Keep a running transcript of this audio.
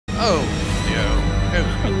Oh no.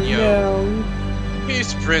 Oh no.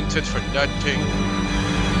 He's printed for nothing.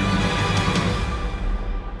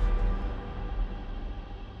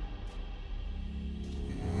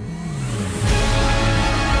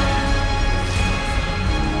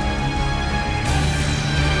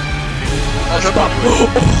 Oh, stop!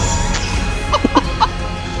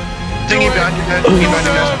 Thingy behind you guys, thingy behind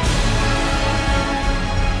you guys.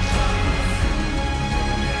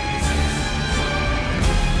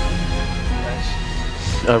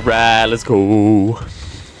 Alright, let's go.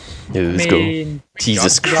 Let's go.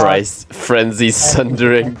 Jesus Christ. Frenzy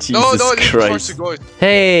sundering. Jesus Christ.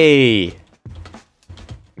 Hey!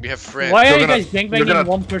 We have friends. Why are you guys gangbanging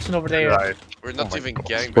one person over there? Right. We're not even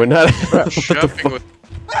gangbanging. We're not. Jumping with.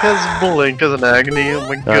 Because bullying, because of agony, oh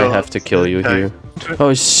my god. I have to kill you here.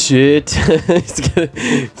 Oh shit. he's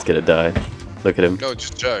gonna die. Look at him. No,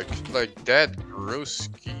 just joke. Like that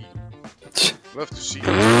Broski. Love to see it.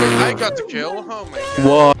 I got the kill. Oh my god.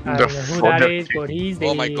 What? I don't know who that is, but he's dead.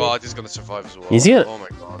 Oh my god, he's gonna survive as well. Is he? Oh my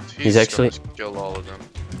god. He's actually gonna kill all of them.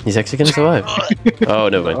 He's actually gonna survive. Oh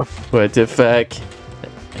no man. What the fuck?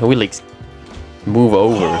 Can we like move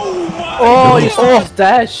over? Oh, you saw his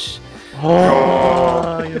dash.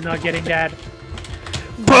 Oh, you're not getting that.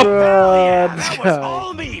 Bro, this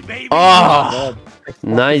guy. Oh,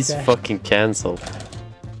 nice fucking cancel.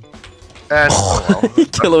 And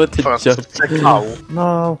Kill him with the jump.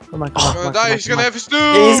 No, oh my god. He's gonna die, he's gonna have his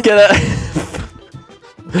doom! He's gonna.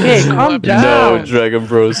 Okay, calm down. No, Dragon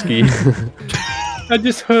Broski. I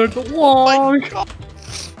just heard long.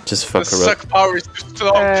 Just fuck The her up. suck power is too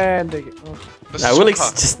strong. And they get, I will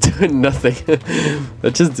just do nothing.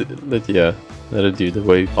 Yeah, that'll do the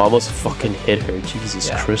way. Almost fucking hit her. Jesus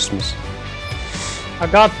Christmas. I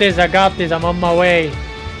got this, I'm on my way.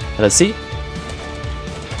 Let's see.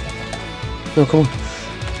 No, come on.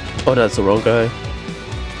 Oh, that's the wrong guy.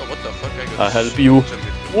 Oh, what the fuck? I got I'll help you.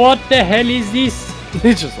 What the hell is this?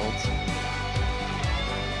 he just ults.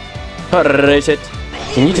 Hurry, shit.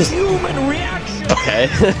 Can you just... Human reaction! Okay.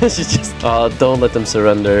 She just... Oh, don't let them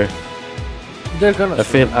surrender. They're gonna. I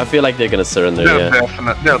feel like they're gonna surrender, they're yeah.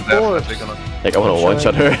 definitely gonna. Like, I wanna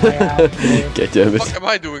one-shot her. God damn What the it. fuck am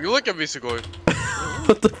I doing? Look at me, Sugoi.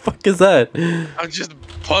 What the fuck is that? I'm just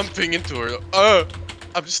bumping into her.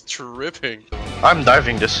 I'm just tripping. I'm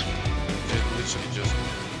diving this. Literally just...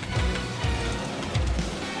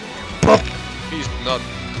 He's not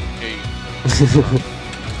gay.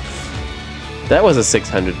 That was a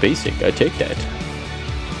 600 basic. I take that.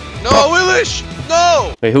 No, Willish!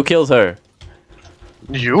 No! Wait, who killed her?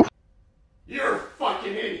 You?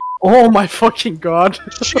 Oh my fucking god.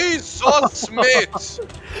 Jesus, Smite!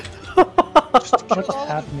 What's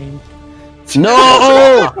happening?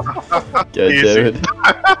 No! God damn it.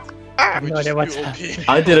 No idea what's happening.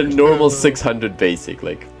 I did a normal 600 basic,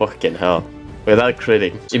 like, fucking hell. Without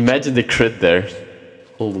critting. Imagine the crit there.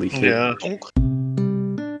 Holy shit. Yeah.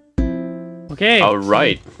 Okay.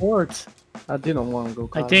 Alright. Support. I didn't want to go.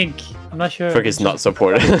 I think. I'm not sure. Frick is not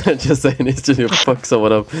supported. Just saying, he's just gonna fuck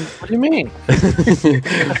someone up. What do you mean?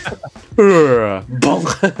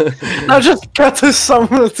 Bonk. I just got to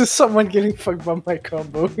someone getting fucked by my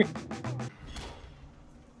combo.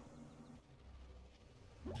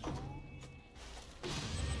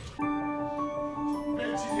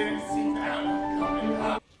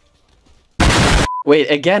 Wait,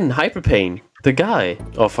 again, Hyper Pain. The guy.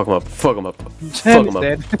 Oh, fuck him up. Fuck him up. Fuck And him he's up.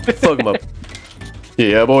 dead. Fuck him up.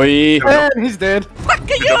 Yeah, boy. And he's dead.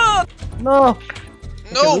 No.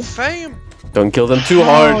 No, fame! Don't kill them too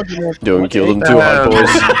hard. Don't kill them too hard, boys.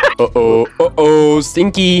 Uh-oh. Uh-oh.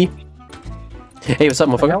 Stinky. Hey, what's up,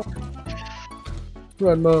 motherfucker?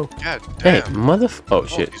 Run, no. God Hey, damn. motherf... Oh,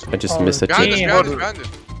 shit. I just missed that Behind us, shit. behind us.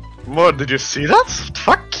 What, did you see that?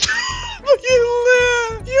 Fuck.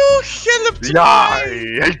 You helped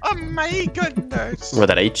me! Yeah. Oh my goodness! What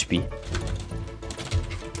that HP?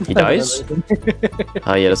 He dies?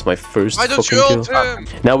 Ah, yeah, that's my first Why don't fucking you kill. ult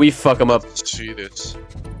him? Now we fuck him up. See this.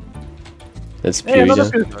 That's Hey, another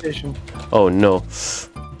pure. purification. Oh no.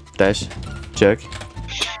 Dash. Check.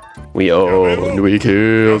 We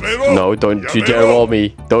killed. No, don't you dare wall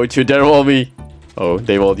me. Don't you dare wall me. Oh,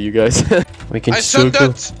 they walled you guys. We can I sent circle.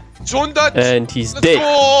 that! Sundat! And he's Let's dead.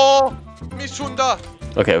 go! Me Sunda!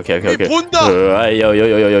 Okay. Me Bunda!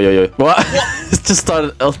 Yo. What? Just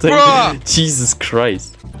started ulting. Bruh! Jesus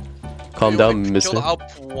Christ. Calm down, mister. Kill up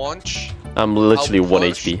once. I'm literally I'll 1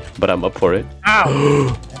 push. HP, but I'm up for it.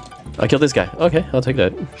 Ow! I killed this guy. Okay, I'll take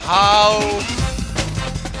that. How?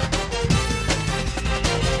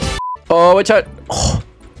 Oh, watch out. Oh,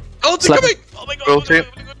 Oh, they're Slap. coming! Oh my god! Roll Oh my god, oh my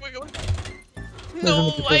god, oh my god.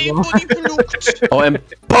 No, I body looked. oh, and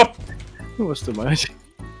pop. It was too much.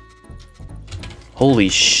 Holy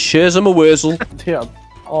shizzum a whistle. Yeah,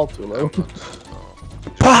 all too low.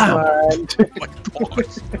 Pow! And Oh my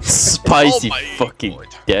god. Spicy Oh my fucking god.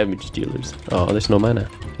 damage dealers. Oh, there's no mana.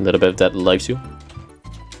 A little bit of that lives you.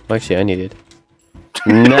 Actually, I need it.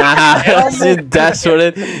 Nah, see, that's what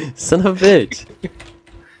it. Son of a bitch.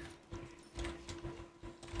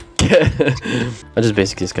 I just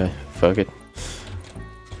basic this guy. Fuck it.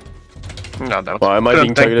 No, that Why am I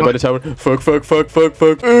being couldn't targeted by the tower? Fuck.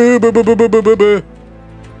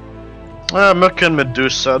 Merc and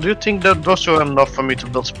Medusa, do you think that those are enough for me to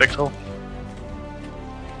build Spectral?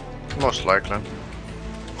 Most likely.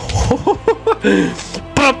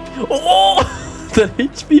 Pop! Oh! That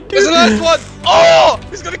HP dude! There's the last one! Oh!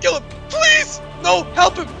 He's gonna kill him! Please! No!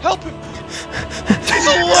 Help him! Help him! He's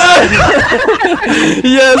alive!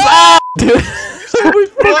 Yes! Ah! Dude! We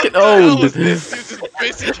What fucking the hell owned! is this? Dude, just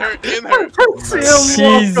basic her in her.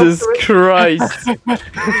 Jesus Christ!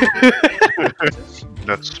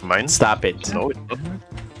 That's mine. Stop it. No, it doesn't.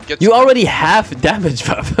 Get You some- already have damage,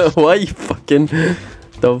 Papa. Why you fucking...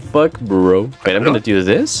 The fuck, bro? Wait, I'm gonna do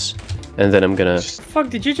this. And then I'm gonna Fuck,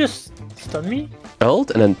 did you just stun me?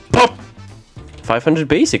 ult and then pop! 500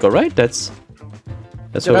 basic, alright? That's Yeah,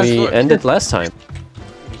 what that's we good. ended last time.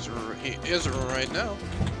 He is right now.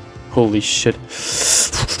 Holy shit.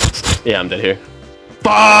 Yeah, I'm dead here.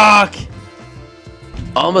 Fuck!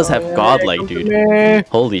 Almost have godlike, dude.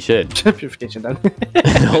 Holy shit. Purification done.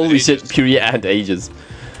 Holy shit, period and ages.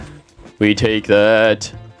 We take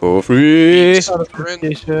that for free.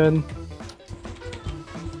 Purification.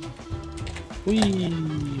 Whee.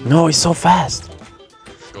 No, he's so fast.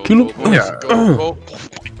 Go, Kill go, him. go, Yeah. go, go. Oh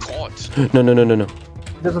my god. No.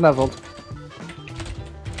 He doesn't have ult.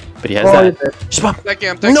 But he has Oh, he that. did. Shbop. Thank you,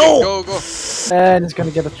 I'm thanking. No! Go, go. And he's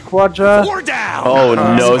gonna get a quadra. Oh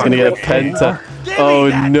no, he's gonna get a penta. Oh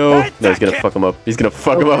no. No, he's gonna fuck him up. He's gonna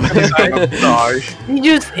fuck him up. Die. He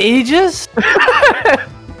just ages?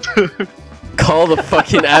 Call the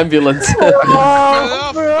fucking ambulance.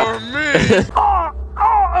 Enough for me.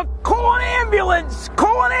 Call an ambulance!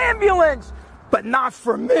 Call an ambulance! But not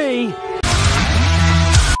for me!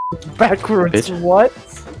 Backwards, Bitch. what?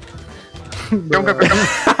 Come.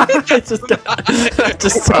 I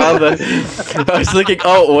just saw that. I was thinking,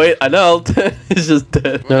 oh wait, an ult. He's just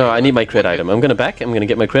dead. No, I need my crit item. I'm gonna back. I'm gonna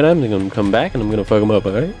get my crit item. I'm gonna come back and I'm gonna fuck him up.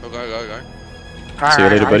 Alright. Okay. See you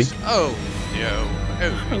later, buddy. Oh, no.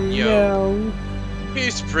 Oh, no. No.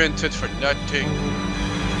 He's printed for nothing.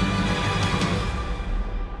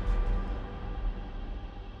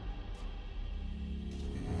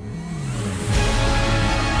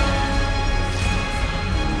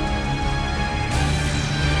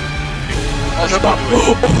 I'll stop doing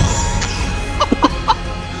it.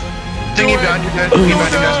 Dingy behind you guys. Dingy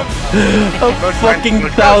behind you guys. A fucking Do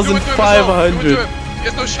it to him, 1,500. do it to him. He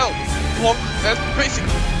has no shell. Plonk. That's basic.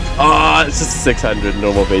 Ah, it's just 600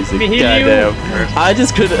 normal basic. me heal you. Goddamn. I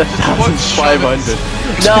just could 1,500.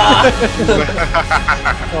 Nah.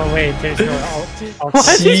 Oh wait, there's no alt.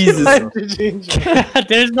 Why did you Jesus. have to change it?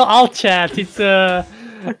 There's no alt chat. It's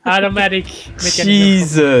automatic mechanism.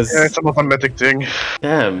 Jesus. Yeah, it's an automatic thing.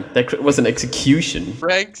 Damn, that was an execution.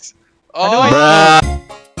 Ranks. By the way- Oh. Bruh.